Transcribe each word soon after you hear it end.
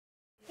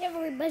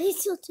everybody,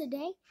 so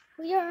today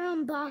we are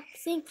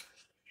unboxing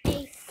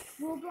a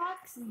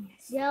Roblox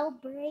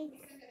jailbreak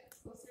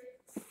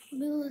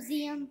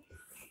museum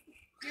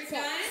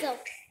set.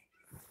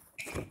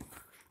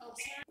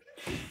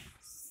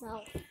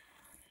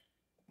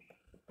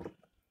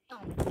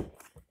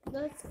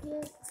 Let's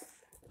get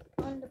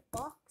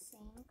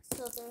unboxing.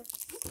 So there's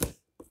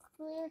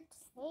clear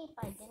tape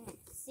I didn't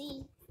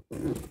see.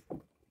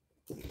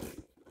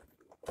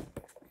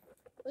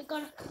 We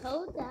got a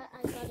code that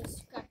I gotta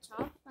scratch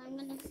off. I'm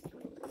gonna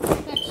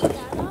scratch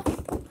that off.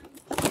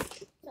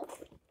 So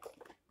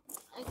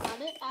I got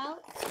it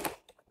out.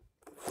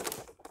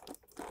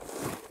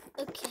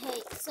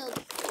 Okay, so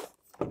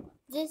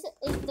this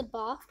is the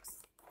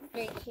box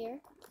right here.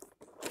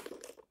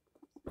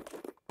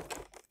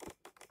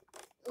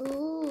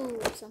 Ooh,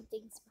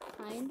 something's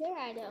behind there.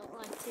 I don't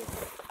want you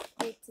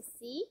to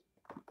see.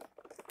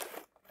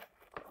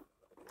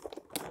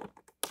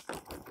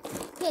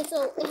 Okay,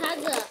 so it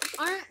has a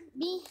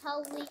army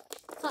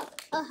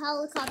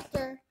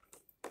helicopter,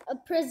 a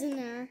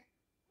prisoner,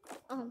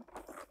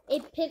 a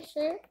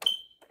picture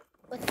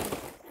with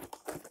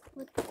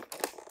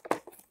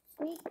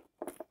sweet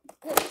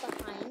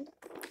behind,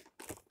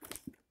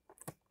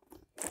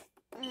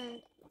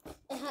 and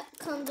it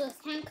comes with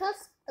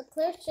handcuffs, a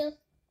clear shield,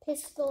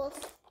 pistols,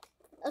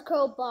 a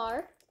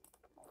crowbar,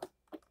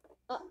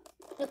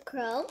 a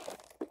crow,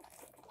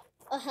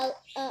 a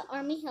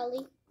army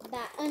heli.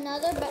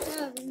 Another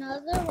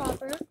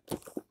robber.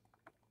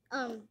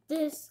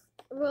 This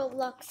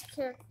Roblox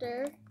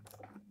character.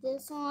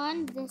 This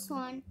one.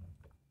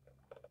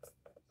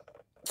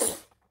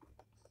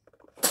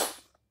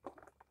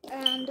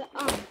 And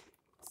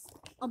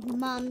a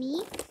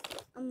mummy,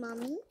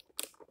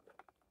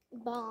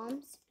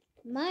 bombs,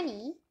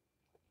 money,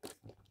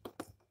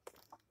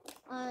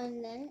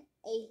 and then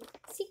a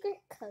secret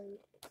code.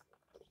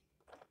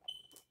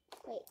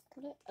 Wait,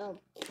 could I? Oh,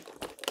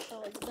 I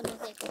was gonna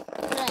say, could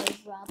I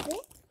rub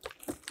it?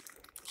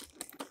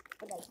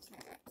 But I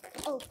can't.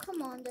 Oh,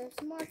 come on,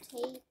 there's more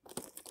tape.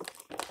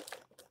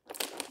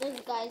 This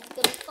guy's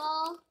gonna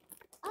fall.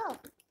 Oh,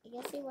 I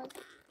guess he was.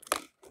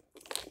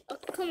 Oh,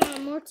 come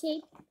on, more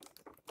tape.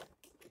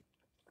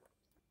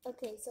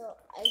 Okay, so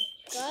I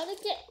gotta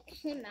get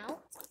him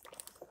out.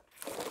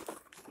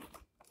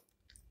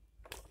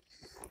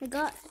 I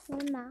got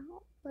him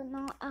out, but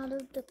not out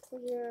of the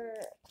clear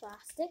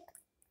plastic.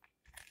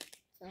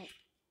 So.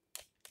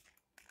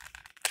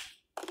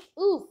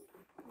 Ooh,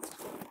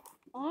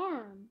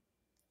 arm.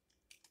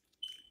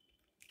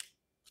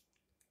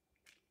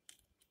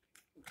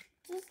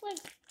 Just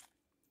like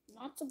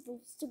not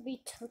supposed to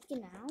be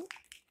taken out,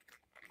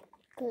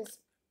 because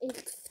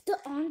if the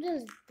arm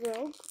just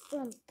broke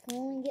from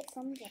pulling it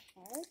from the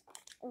head,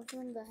 or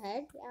from the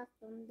head, yeah,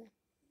 from the.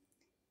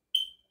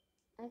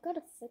 I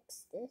gotta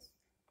fix this.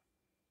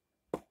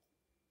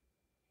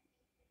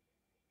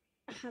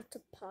 I have to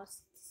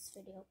pause this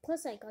video.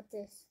 Plus, I got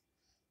this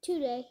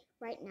today,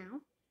 right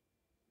now.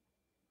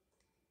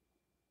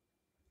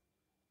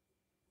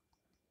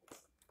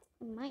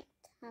 I might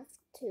have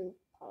to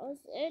pause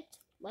it,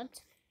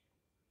 but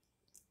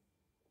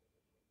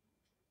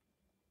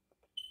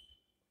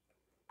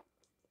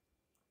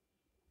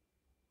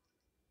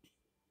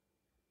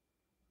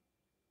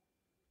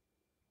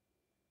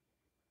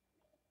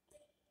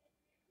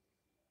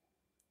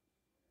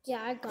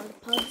yeah, I gotta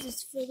pause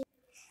this video.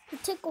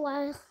 It took a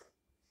while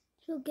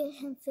to get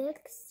him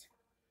fixed.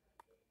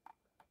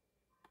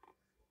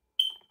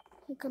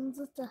 He comes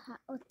with the hat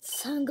with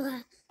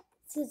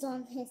sunglasses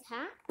on his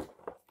hat.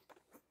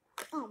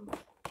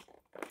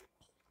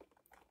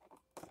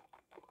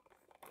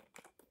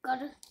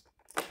 Gotta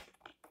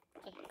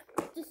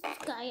take this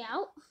guy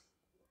out.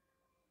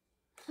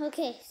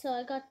 Okay, so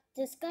I got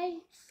this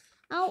guy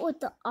out with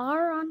the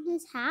R on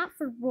his hat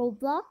for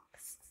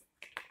Roblox.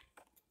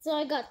 So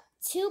I got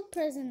 2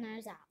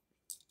 prisoners out.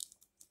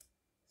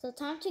 So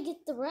time to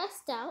get the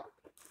rest out.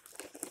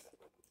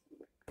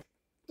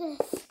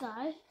 This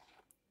guy.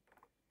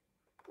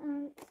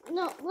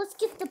 No, let's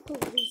get the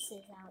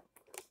polices out.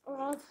 Or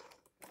all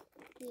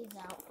these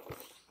out.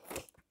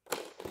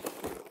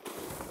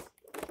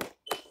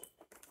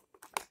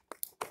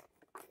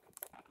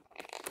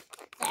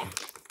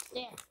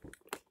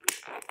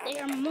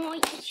 There are more.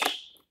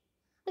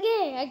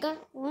 Okay, I got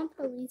 1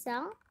 police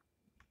out.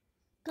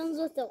 Comes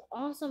with an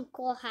awesome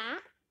cool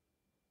hat.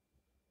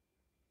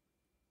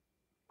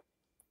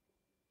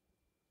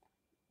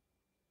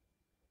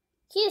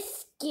 He's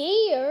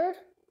scared.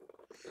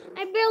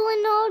 I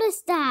barely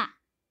noticed that.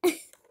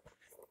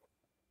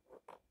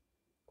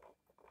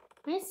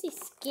 Why is he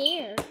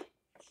scared?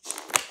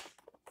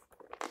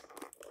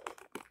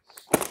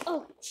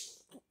 Oh,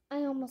 I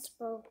almost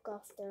broke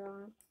off their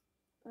arm.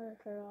 Or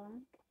her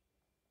arm.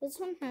 This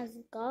one has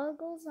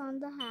goggles on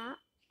the hat.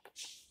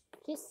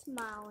 She's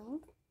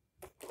smiling.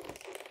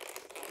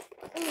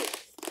 Ooh,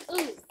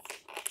 ooh.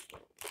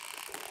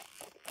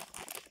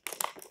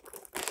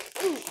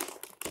 Ooh.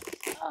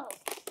 Oh.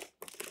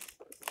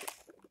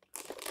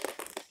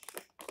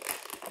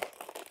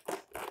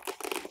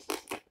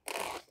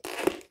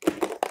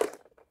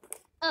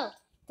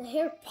 The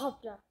hair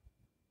popped up.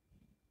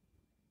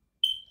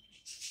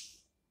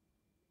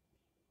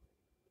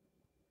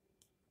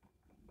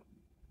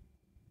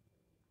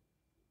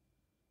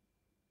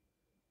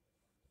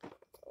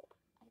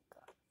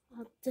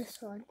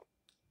 This one.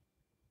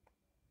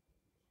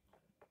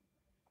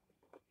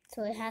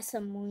 So it has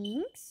some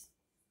wings.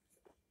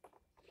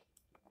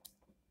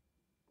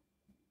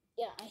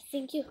 Yeah, I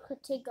think you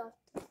could take off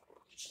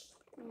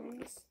the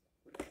wings.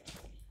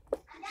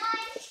 I'm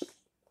done.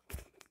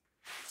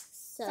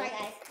 So, Sorry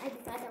guys, I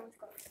thought that was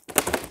good.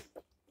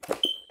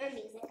 Or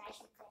music, I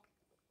should say.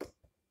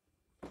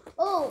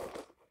 oh,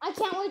 I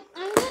can't wait.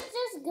 I'm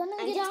just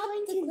gonna get out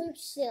the clear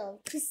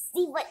shield. To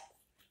see what.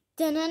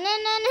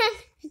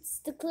 Dun-dun-dun-dun-dun. It's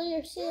the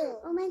clear shield.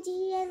 Oh my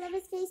gee, I love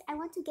his face. I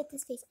want to get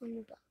this face on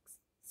the box.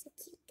 So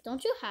cute.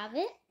 Don't you have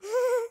it?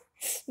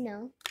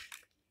 No.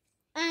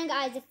 And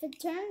guys, if it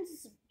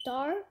turns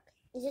dark,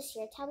 Is this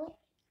your tablet?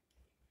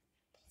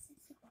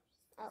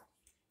 Oh.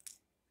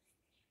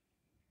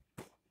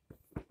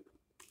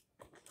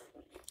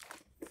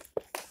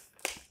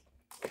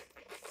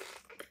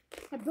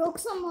 I broke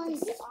someone's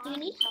Do you arm.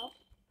 need help?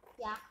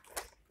 Yeah.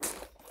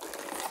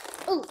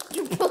 Oh,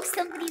 you broke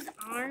somebody's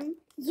arm?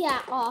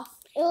 Yeah, off.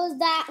 It was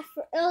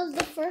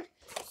the first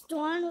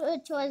one,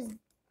 which was,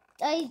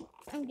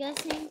 I'm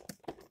guessing.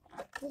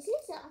 This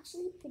is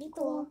actually pretty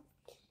cool.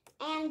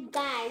 And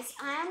guys,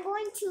 I'm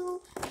going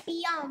to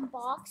be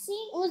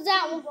unboxing Was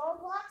that the one?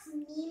 Roblox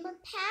meme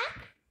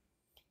pack.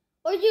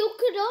 Or you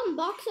could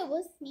unbox it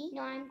with me.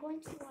 No, I'm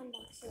going to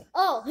unbox it.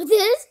 Oh,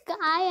 this guy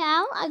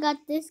out. I got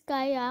this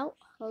guy out.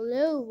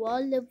 Hello,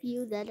 all of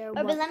you that are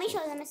But watching. let me show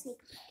them a sneak.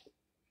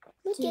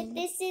 Look at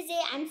this is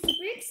it. I'm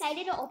super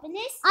excited to open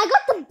this. I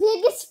got the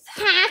biggest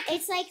pack.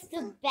 It's like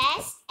the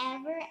best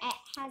ever. It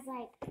has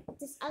like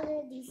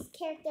these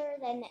characters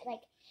and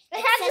like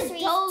It has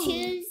accessories, those.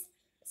 shoes,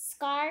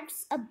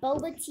 scarves, a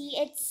boba tea.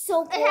 It's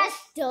so cool. It has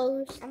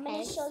those. I'm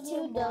gonna show you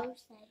two more.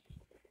 those.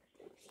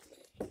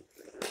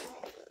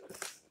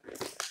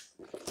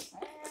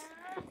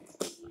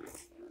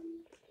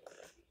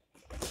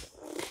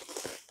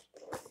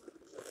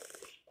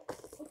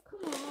 Oh,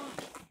 come on.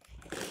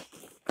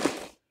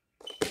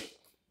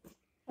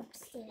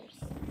 Upstairs.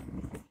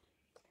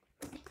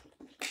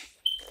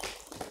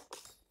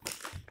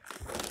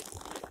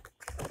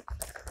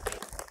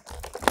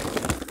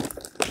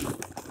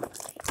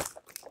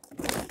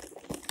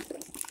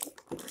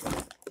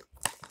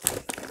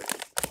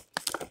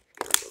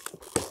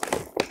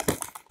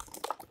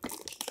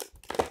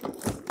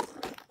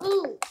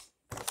 Ooh.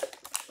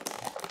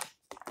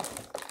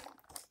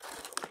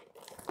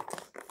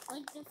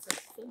 Like that's a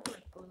super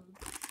glue.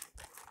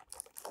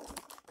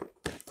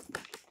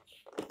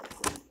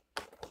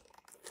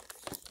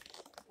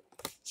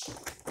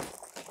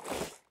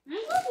 I'm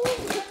gonna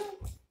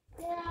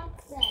get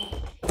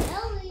outside.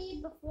 Ellie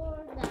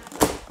before that.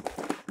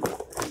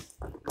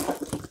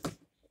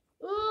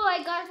 Ooh,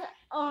 I got the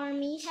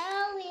Army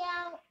Heli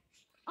out.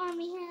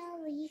 Army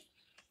Heli.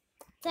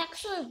 It's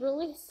actually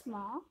really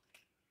small.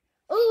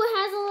 Ooh, it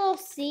has a little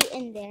seat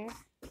in there.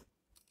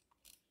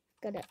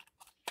 Gotta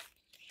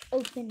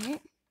open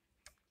it.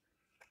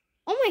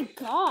 Oh my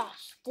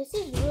gosh, this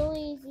is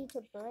really easy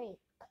to break.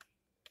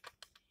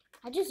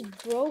 I just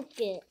broke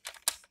it.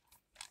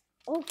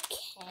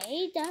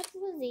 Okay, that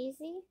was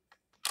easy.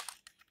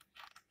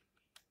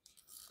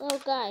 So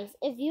guys,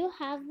 if you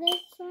have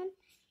this one,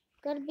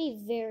 gotta be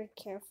very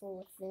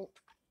careful with it.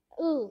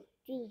 Ooh,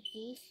 do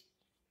these.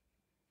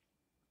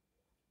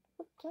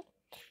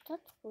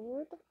 That's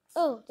weird.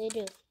 Oh, they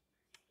do.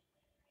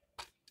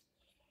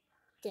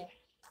 There.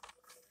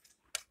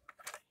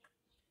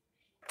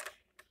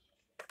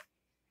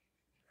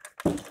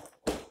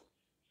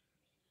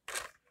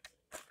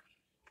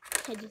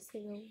 I just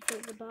hit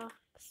over the box.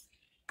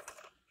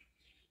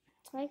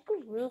 It's like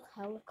a real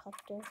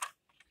helicopter.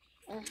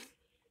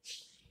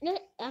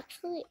 It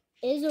actually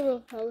is a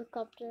real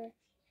helicopter.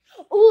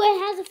 Oh, it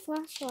has a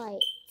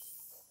flashlight.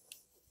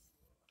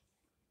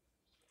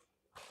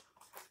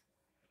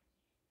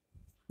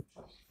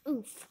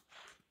 Oof.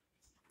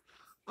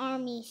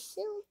 Army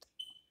shield.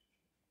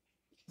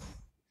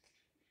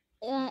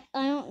 I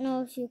don't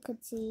know if you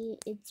could see,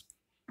 it's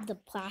the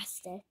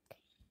plastic.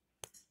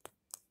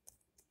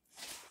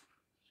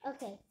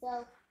 Okay,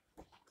 so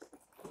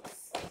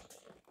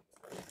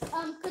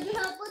could you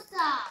help with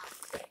the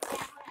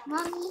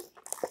mummy?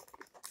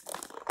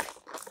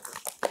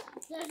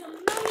 There's a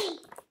mummy.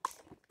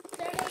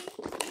 We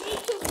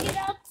need to get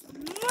out the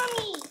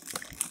mummy.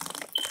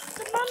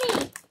 The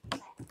mummy.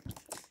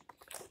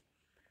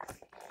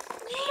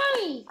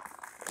 Mummy.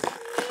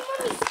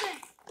 Mummy stick.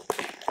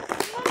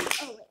 Mummy.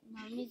 Oh wait,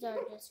 mummies are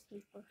just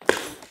people.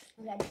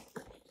 Okay.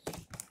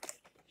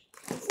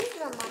 This is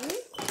the mummy.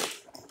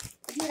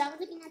 Dude, I was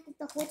looking at this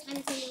the whole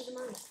time saying it was a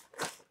mummy.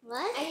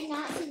 What? I did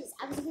not see this.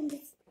 I was looking at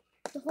this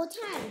the whole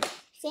time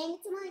saying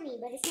it's a mummy,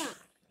 but it's not.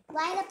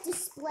 Light up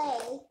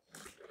display.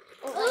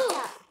 Oh, Ooh.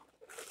 light up.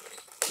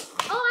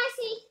 Oh, I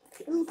see.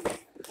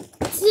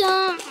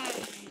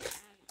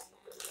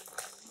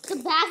 The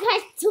bad guy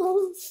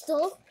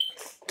stole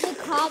the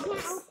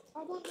cobwebs. Oh,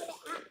 I don't get it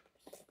out.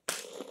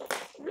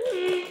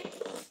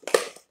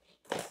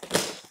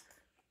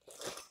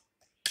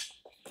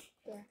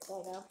 There we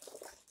go.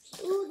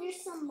 Ooh,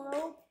 there's some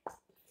rope.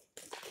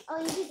 Oh,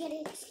 you can get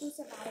an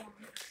exclusive item.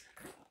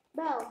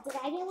 Bro, did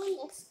I get one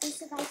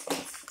exclusive item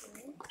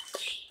too?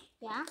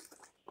 Yeah?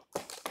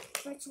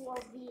 Virtual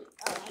V.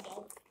 Oh, I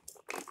did.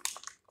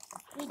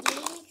 We did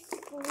an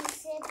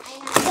exclusive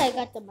item. Okay, I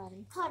got the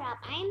money. Hold up,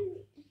 I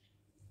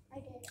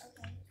did,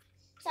 okay.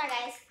 Sorry,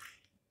 guys.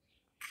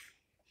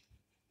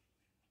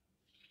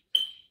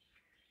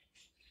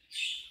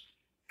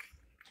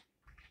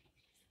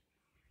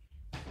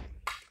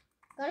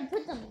 Gotta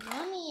put the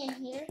money in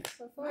here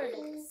before it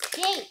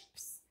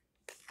escapes.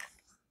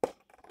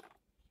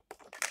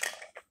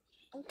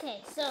 Okay,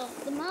 so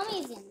the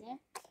mummy's in there.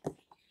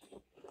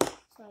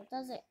 So it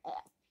does it.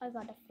 I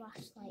got a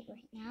flashlight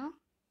right now.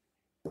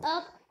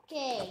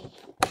 Okay.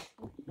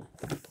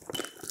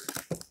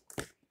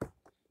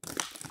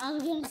 I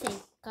was gonna say,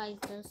 guys,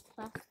 there's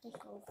plastic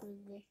over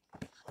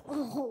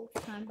the whole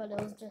time, but it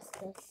was just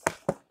this.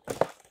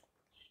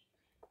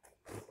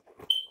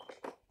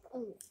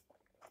 Oh.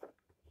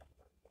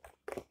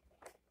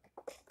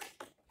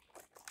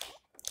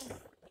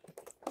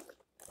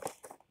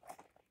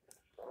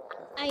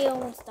 I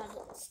almost thought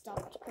it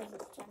stopped because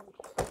it turned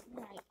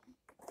right.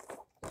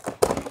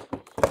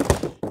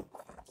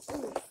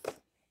 Ooh.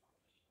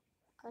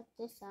 Cut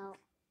this out.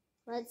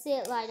 Let's see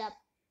it light up.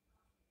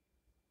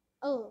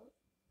 Oh,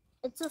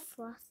 it's a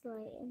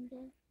flashlight in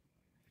there.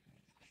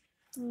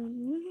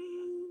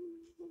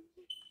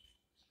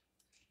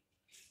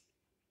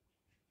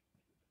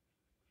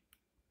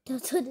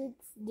 That's what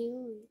it's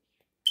doing.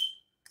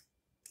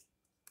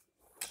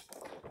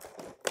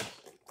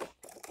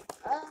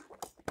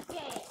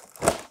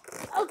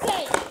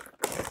 Okay.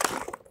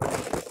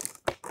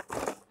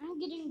 I'm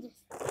getting this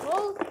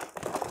whole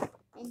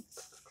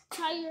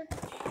entire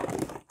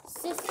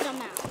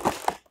system out.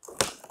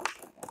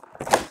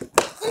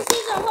 This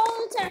is a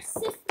whole entire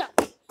system.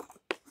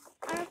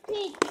 I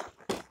repeat,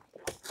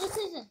 this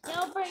is a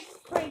jailbreak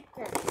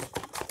breaker.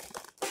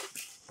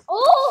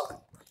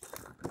 Oh!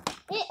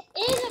 It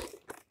is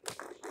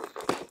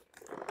a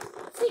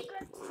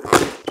secret.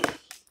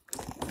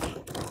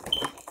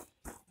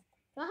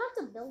 Do I have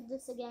to build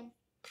this again?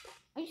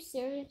 Are you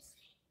serious?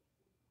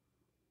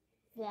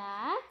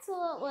 That's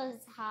what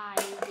was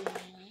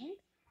hiding.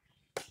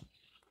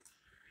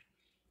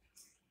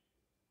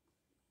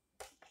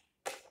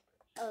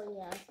 Oh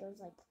yeah, it goes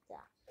like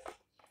that.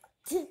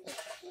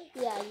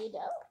 Yeah, you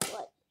know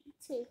what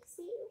to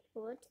see.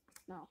 What?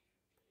 No.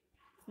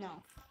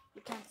 No,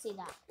 you can't see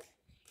that.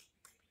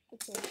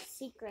 It's a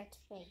secret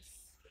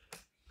face.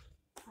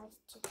 I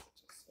just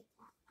say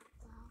that out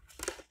loud.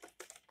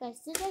 Guys,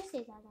 did I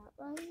say that out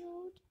loud?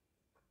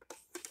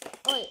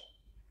 Oh, wait.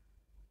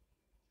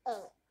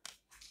 Oh.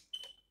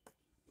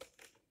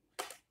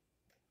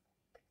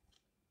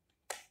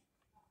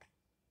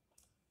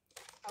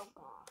 Oh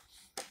gosh.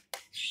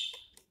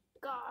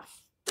 Gosh.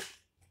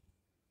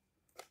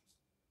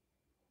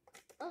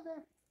 Oh,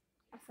 there.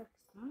 I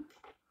fixed them.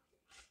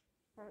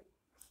 Hurt.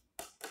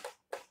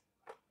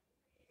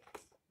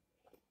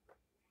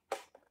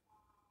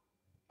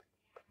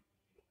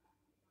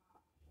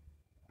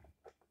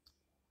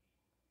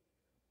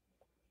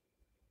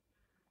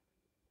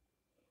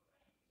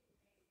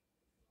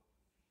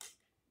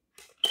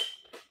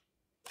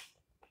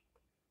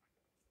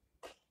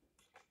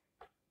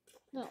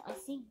 No, I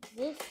think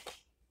this is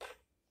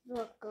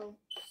what goes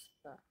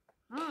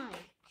behind.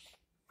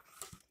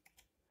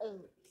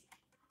 Oh.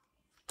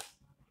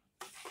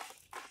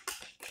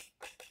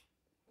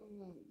 And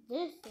then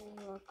this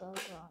is what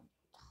goes on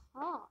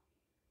top.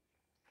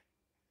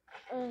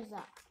 Or is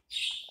that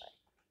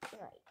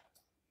right?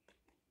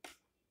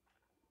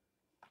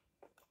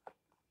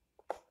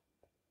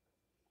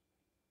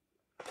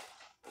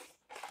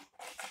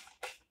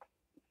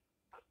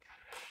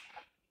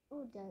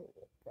 Oh, that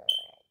is the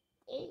right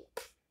 8.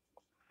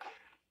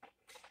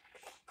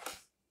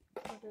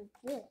 What is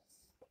this?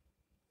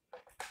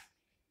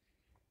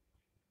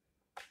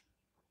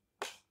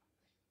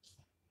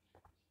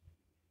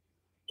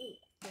 Ooh,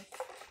 this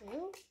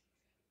 2.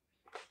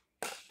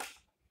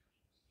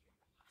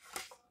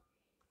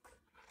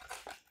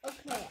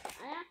 Okay,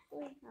 I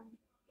actually have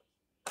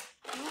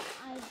no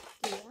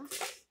idea.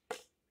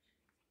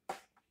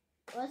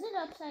 Was it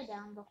upside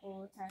down the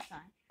whole entire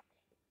time?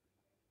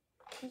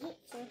 Was it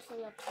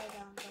seriously upside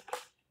down the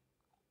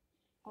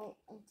whole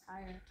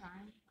entire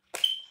time?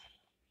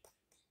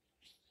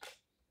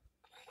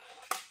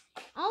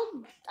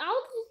 I'll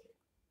just...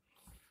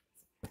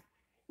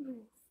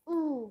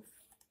 Ooh.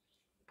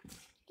 You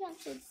can't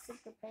say the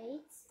secret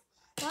base.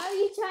 Why are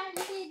you trying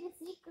to say the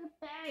secret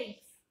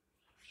base?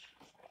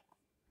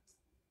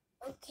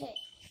 Okay.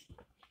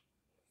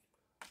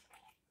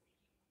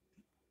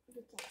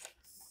 You can't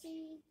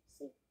see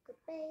secret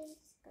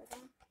base. Go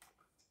down.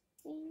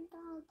 Ding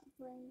dong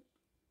the way.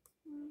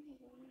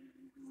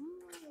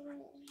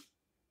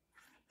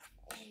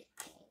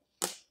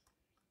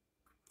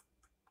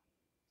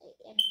 I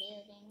am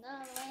building the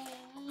way.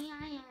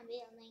 I am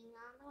building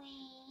on the way.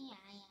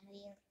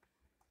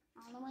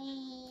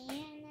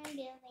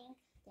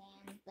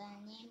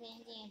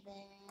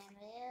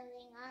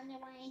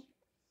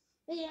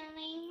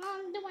 Building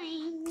on the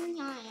wing.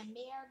 I am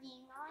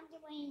building on the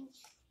wing.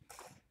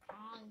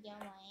 On the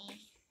way.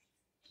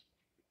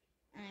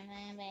 I'm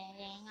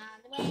building on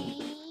the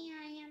way.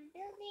 I am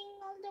building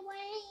on the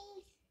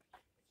way.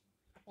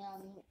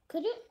 Building.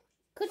 Could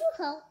you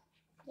help?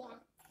 Yeah.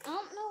 I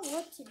don't know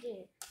what to do.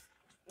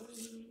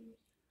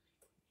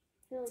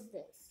 Build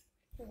this.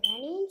 Is there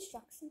any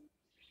instructions?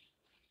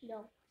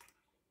 No.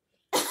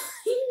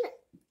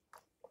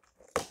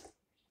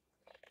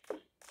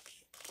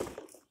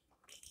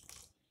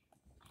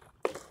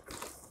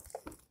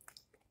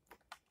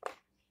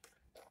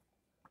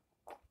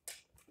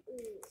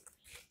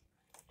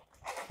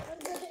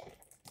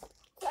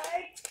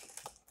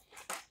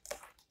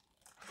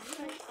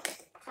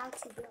 How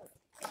to build.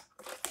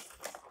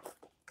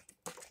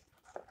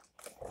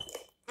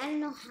 I don't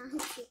know how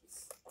to.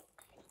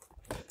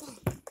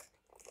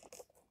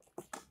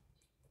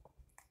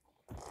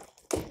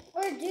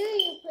 Or do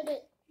you put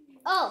it?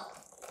 Oh,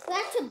 we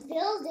have to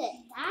build it.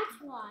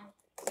 That's why.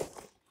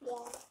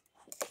 Yeah.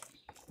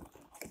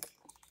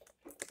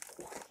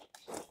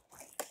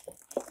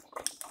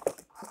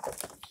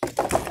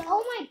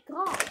 Oh my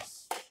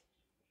gosh!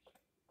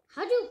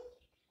 How do?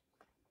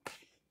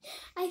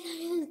 I got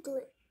to do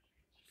it.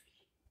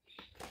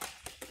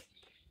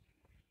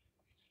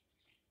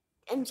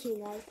 I'm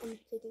kidding, guys. I'm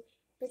kidding.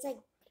 It's like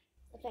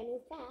if I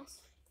move fast.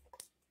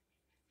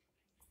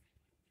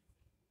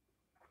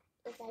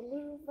 If I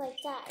move like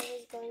that, it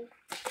was going.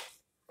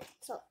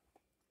 So,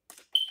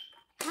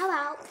 how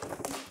about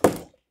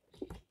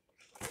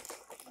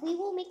we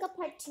will make a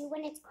part 2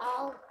 when it's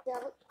all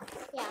built.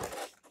 Yeah.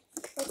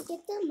 Let's get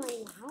the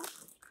money out.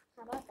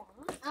 How about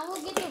that? I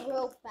will get the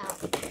rope out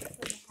for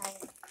the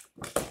heli.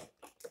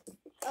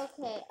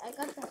 Okay, I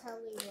got the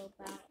heli rope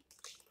out.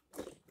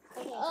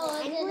 Okay, Oh, so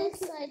and I'm then going it's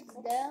to. like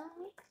down.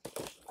 Oh,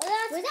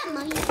 that's Where's that cool.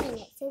 money thing?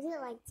 It says it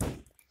like.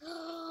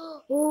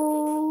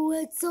 Oh,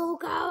 it's so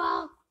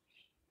cool.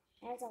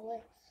 There's a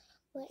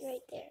lit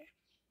right there.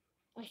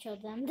 I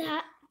showed them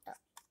that.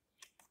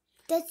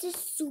 This is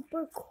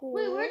super cool.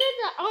 Wait, where did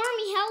the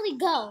army heli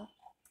go?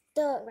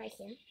 The right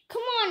here.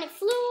 Come on, it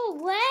flew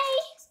away.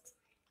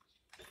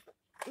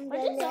 And Why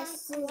then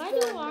does this ar- is why the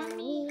do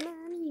army-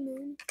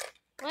 money.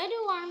 Why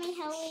do army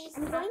helis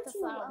I'm have going to to,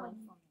 fly away from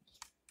me?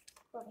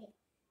 Over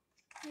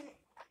here.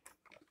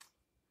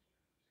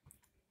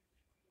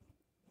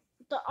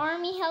 The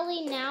army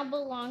heli now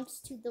belongs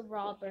to the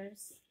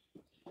robbers.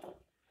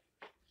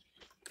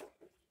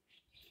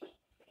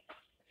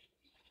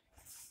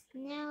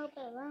 Now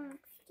belongs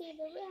to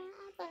the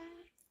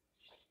robbers.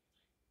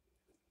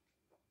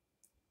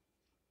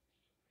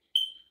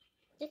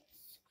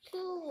 It's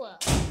cool.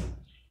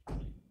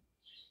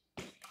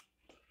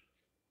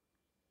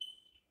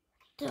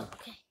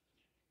 Okay.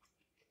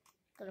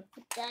 Gonna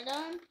put that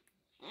on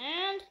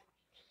and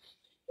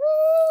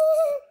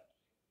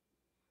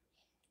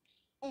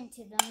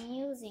into the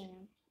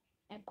museum.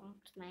 I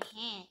bumped my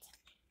head.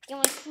 Get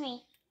away from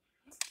me.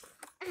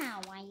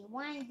 Ow, why you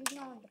want to be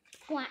on the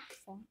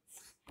platform?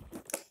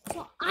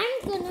 So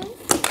I'm gonna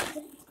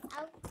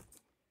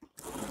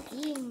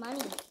give you money.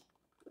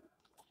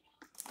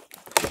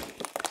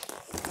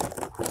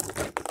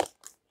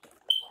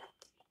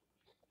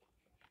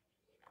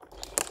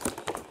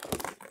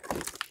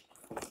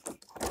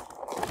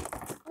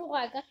 Oh,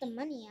 I got the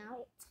money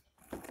out.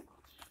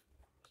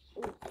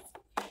 Ooh,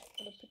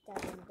 gonna put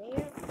that in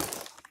there.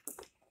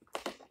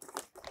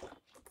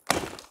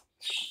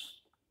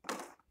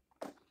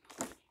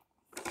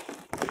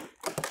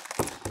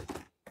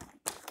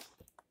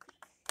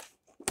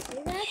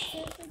 See that?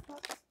 Seriously,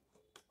 Pop?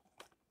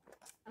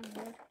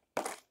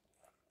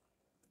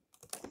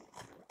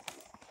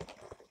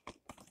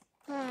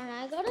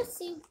 I gotta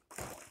see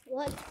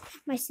what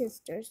my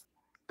sister's.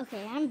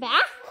 Okay, I'm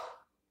back.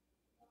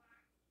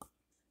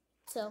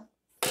 So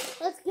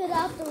let's get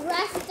out the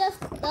rest of the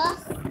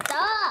stuff.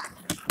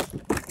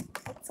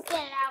 Let's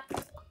get out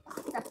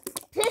the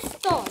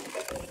pistol.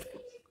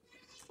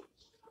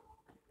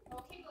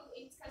 Okay, but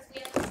it's because we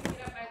have to pick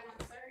it up by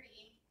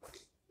 1:30.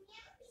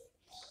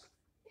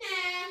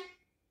 Nah.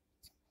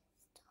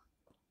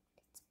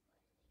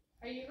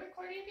 Are you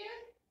recording, dude?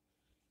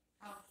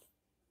 Oh.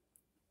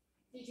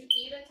 Did you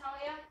eat it,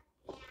 Talia?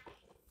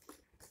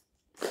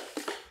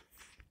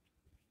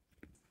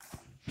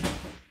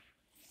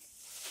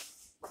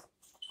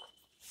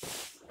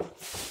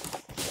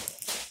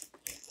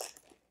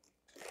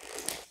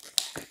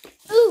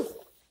 Ooh!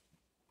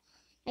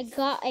 I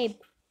got the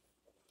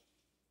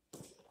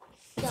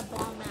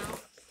bomb out.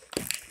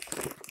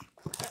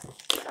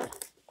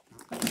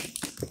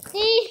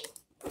 See?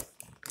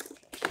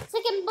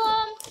 Second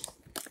bomb.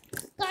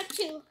 Got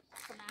you.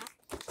 Come out.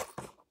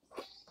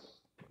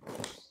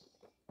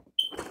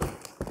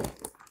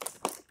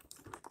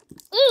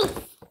 Ooh!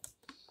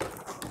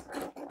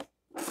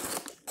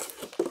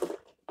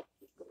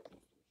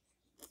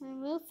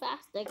 Move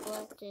fast, the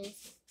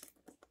glitches.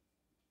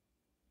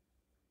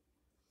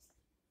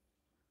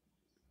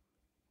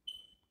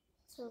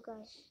 So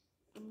guys,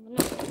 I'm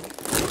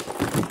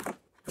gonna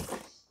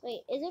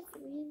wait. Is it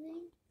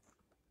freezing?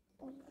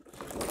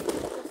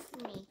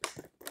 me.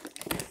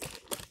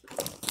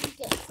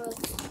 Get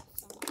frozen.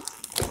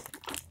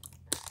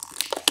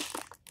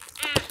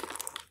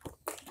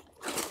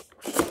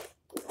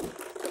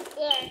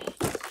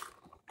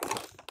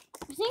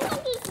 I think I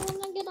just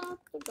want to get off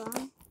the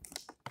ground.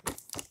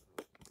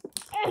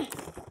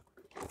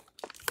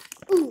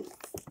 Ooh.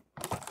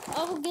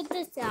 I'll get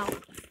this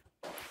out.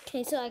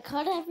 Okay, so I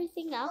cut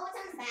everything out.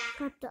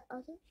 Got the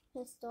other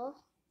pistol.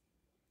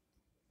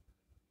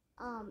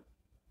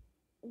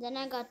 Then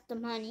I got the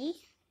money,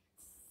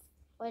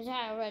 which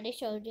I already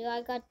showed you.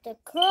 I got the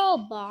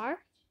crowbar.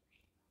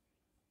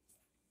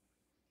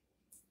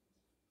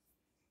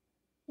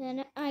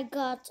 Then I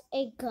got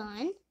a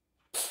gun.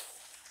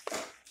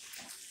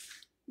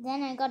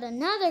 Then I got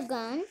another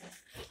gun.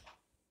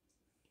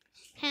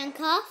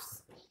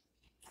 Handcuffs.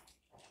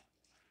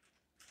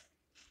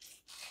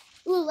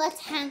 Ooh,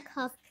 let's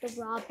handcuff the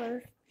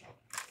robber.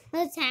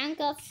 Let's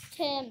handcuff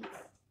him.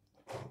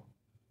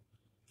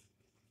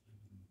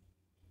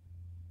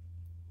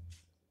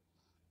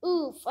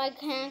 Oof, I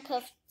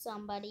handcuffed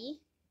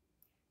somebody.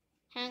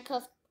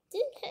 Handcuffed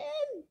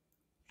him.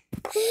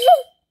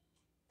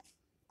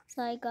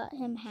 So I got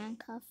him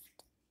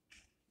handcuffed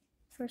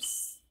for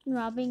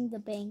robbing the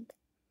bank.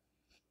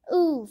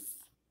 Oof.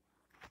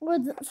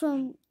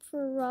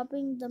 For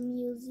robbing the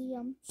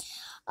museum.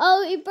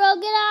 Oh, he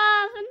broke it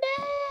off.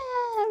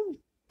 No.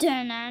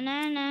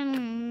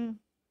 Da-na-na-na.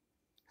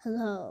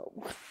 Hello.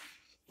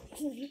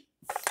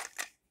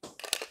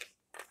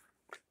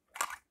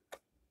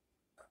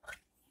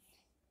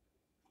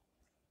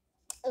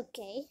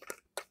 Okay.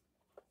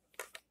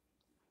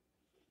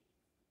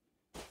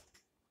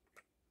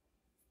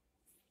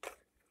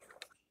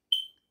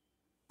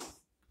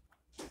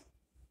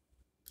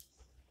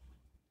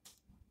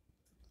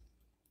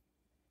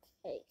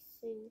 Okay,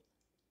 so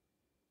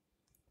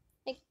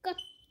I got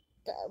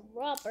the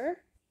robber,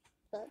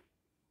 but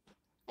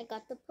I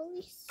got the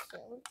police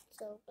still,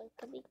 so I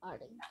could be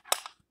guarding.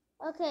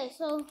 Okay,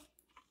 so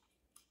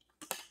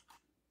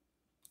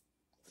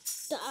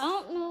I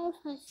don't know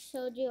if I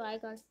showed you. I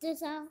got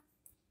this out.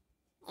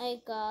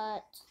 I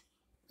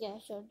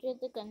showed you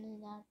the gun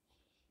in that.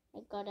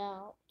 I got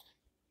out.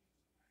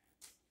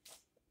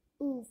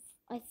 Oof,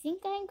 I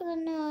think I'm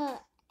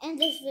gonna end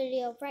this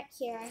video right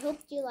here. I hope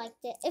you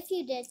liked it. If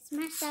you did,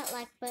 smash that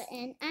like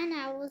button, and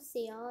I will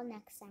see y'all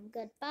next time.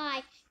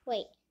 Goodbye.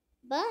 Wait,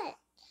 but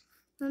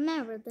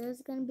remember,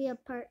 there's gonna be a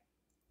part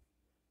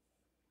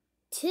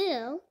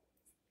 2.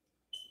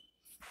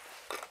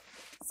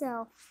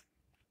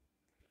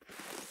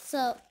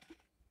 So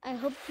I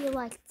hope you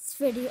liked this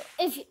video.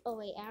 Oh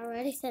wait, I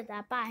already said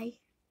that. Bye.